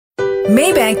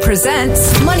Maybank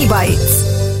presents Moneybites.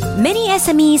 Many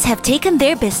SMEs have taken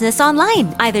their business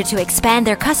online, either to expand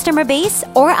their customer base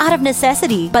or out of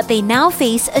necessity, but they now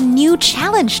face a new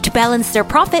challenge to balance their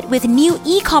profit with new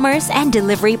e-commerce and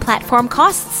delivery platform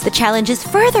costs. The challenge is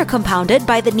further compounded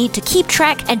by the need to keep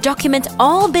track and document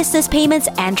all business payments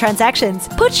and transactions.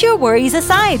 Put your worries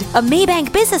aside. A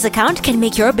Maybank business account can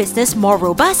make your business more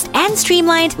robust and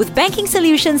streamlined with banking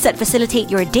solutions that facilitate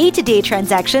your day-to-day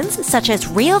transactions, such as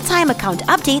real-time account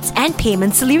updates and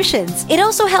payment solutions. It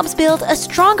also helps build a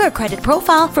stronger credit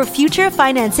profile for future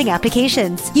financing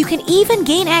applications. You can even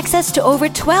gain access to over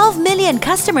 12 million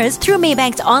customers through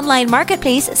Maybank's online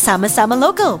marketplace, Sama-Sama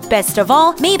Local. Best of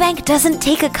all, Maybank doesn't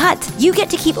take a cut. You get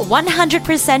to keep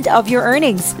 100% of your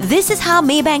earnings. This is how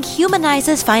Maybank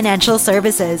humanizes financial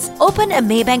services. Open a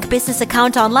Maybank business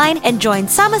account online and join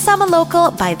Sama-Sama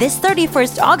Local by this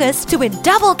 31st August to win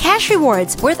double cash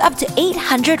rewards worth up to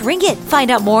 800 ringgit. Find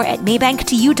out more at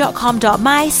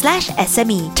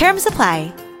maybanktoyou.com.my/SME. Terms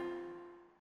apply.